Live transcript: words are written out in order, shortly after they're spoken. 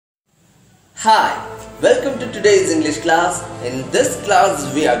Hi, welcome to today's English class. In this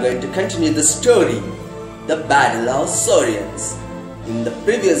class, we are going to continue the story, The Battle of Saurians. In the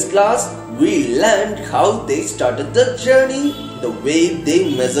previous class, we learned how they started the journey, the way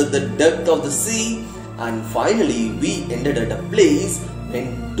they measured the depth of the sea, and finally we ended at a place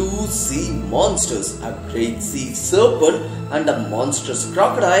when two sea monsters, a great sea serpent and a monstrous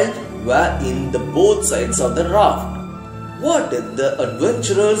crocodile, were in the both sides of the raft. What did the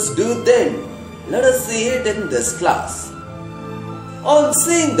adventurers do then? Let us see it in this class. On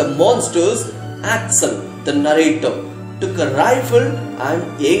seeing the monsters, Axel, the narrator, took a rifle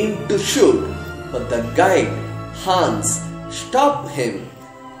and aimed to shoot, but the guide, Hans, stopped him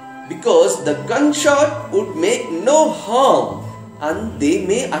because the gunshot would make no harm and they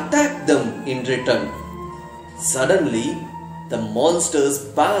may attack them in return. Suddenly, the monsters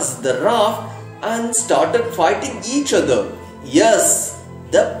passed the raft and started fighting each other. Yes,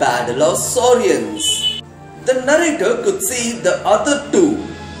 the Battle of Saurians. The narrator could see the other two.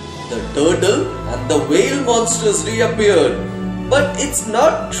 The turtle and the whale monsters reappeared. But it's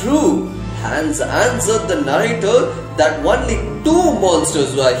not true. Hans answered the narrator that only two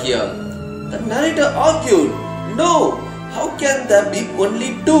monsters were here. The narrator argued, "No, how can there be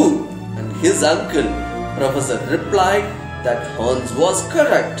only two?" And his uncle, Professor, replied that Hans was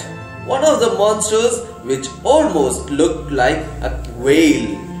correct. One of the monsters, which almost looked like a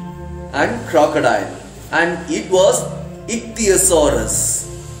whale and crocodile, and it was Ichthyosaurus.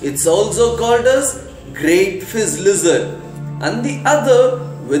 It's also called as great fish lizard, and the other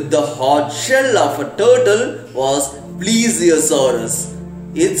with the hard shell of a turtle was Plesiosaurus.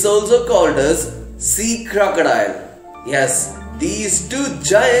 It's also called as sea crocodile. Yes, these two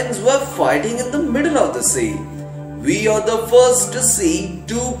giants were fighting in the middle of the sea. We are the first to see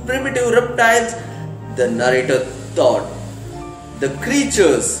two primitive reptiles, the narrator thought. The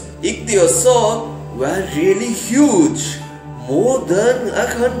creatures, Ichthyosaur, were really huge, more than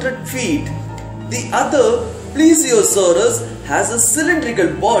 100 feet. The other, Plesiosaurus, has a cylindrical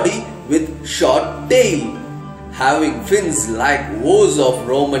body with short tail, having fins like those of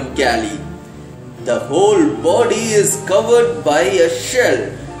Roman Galli. The whole body is covered by a shell,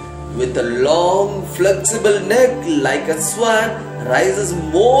 with a long flexible neck like a swan, rises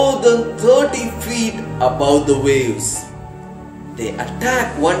more than 30 feet above the waves. They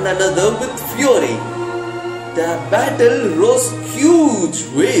attack one another with fury. Their battle rose huge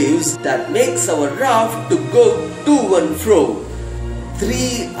waves that makes our raft to go to and fro.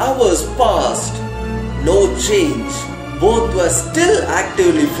 3 hours passed, no change. Both were still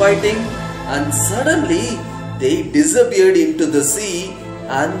actively fighting, and suddenly they disappeared into the sea,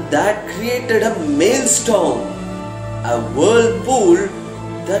 and that created a maelstrom, a whirlpool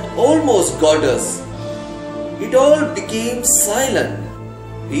that almost got us. It all became silent.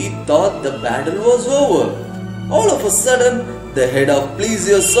 We thought the battle was over. All of a sudden, the head of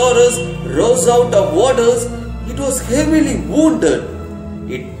Plesiosaurus rose out of waters. It was heavily wounded.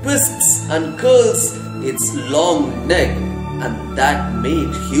 It twists and curls its long neck, and that made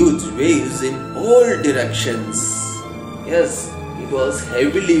huge waves in all directions. Yes, it was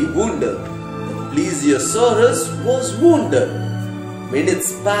heavily wounded. The Plesiosaurus was wounded.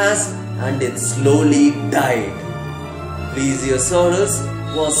 Minutes passed and it slowly died. Plesiosaurus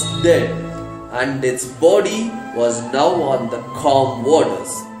was dead, and its body was now on the calm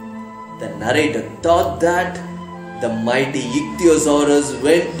waters. The narrator thought that the mighty Ichthyosaurus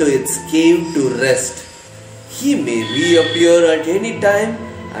went to its cave to rest. He may reappear at any time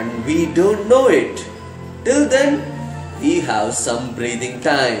and we don't know it. Till then, we have some breathing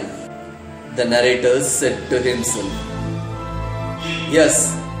time, the narrator said to himself.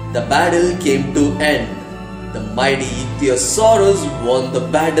 Yes, the battle came to end. The mighty Ichthyosaurus won the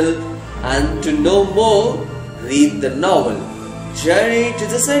battle, and to know more, read the novel Journey to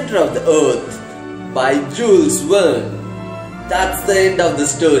the Center of the Earth by Jules Verne. That's the end of the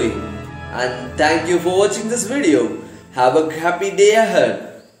story. And thank you for watching this video. Have a happy day ahead.